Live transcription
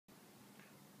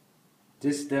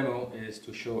This demo is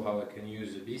to show how I can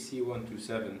use the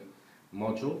BC127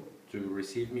 module to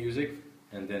receive music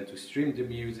and then to stream the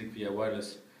music via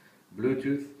wireless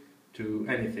Bluetooth to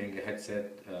anything, a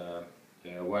headset,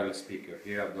 a wireless speaker.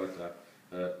 Here I've got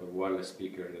a wireless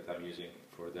speaker that I'm using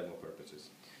for demo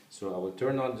purposes. So I will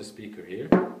turn on the speaker here,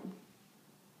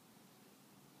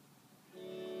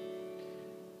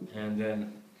 and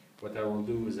then what I will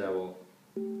do is I will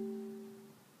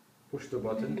push the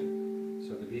button.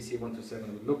 So the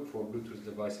BC127 will look for Bluetooth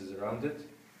devices around it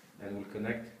and will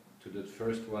connect to the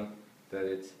first one that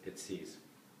it sees.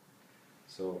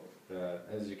 So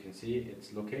as you can see,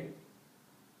 it's looking.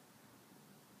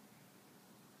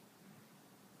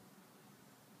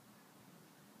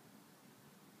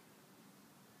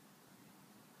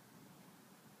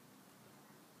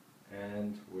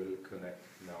 And will connect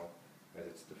now as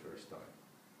it's the first time.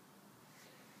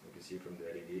 You can see from the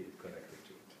LED it connected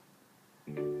to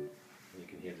it. You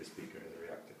can hear the speaker has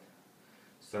reacted.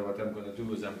 So what I'm going to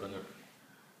do is I'm going to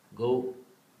go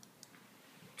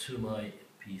to my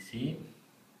PC,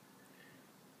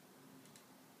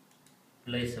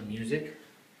 play some music,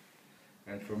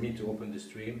 and for me to open the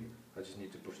stream I just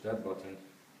need to push that button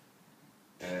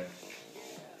and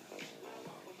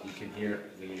you can hear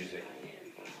the music.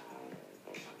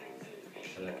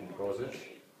 And I can pause it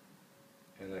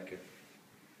and I can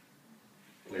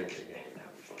play it again.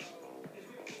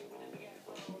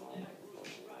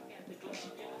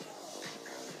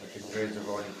 I can raise the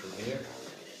volume from here.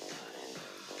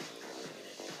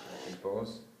 I can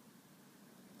pause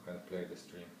and play the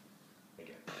stream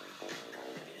again.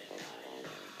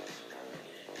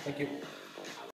 Thank you.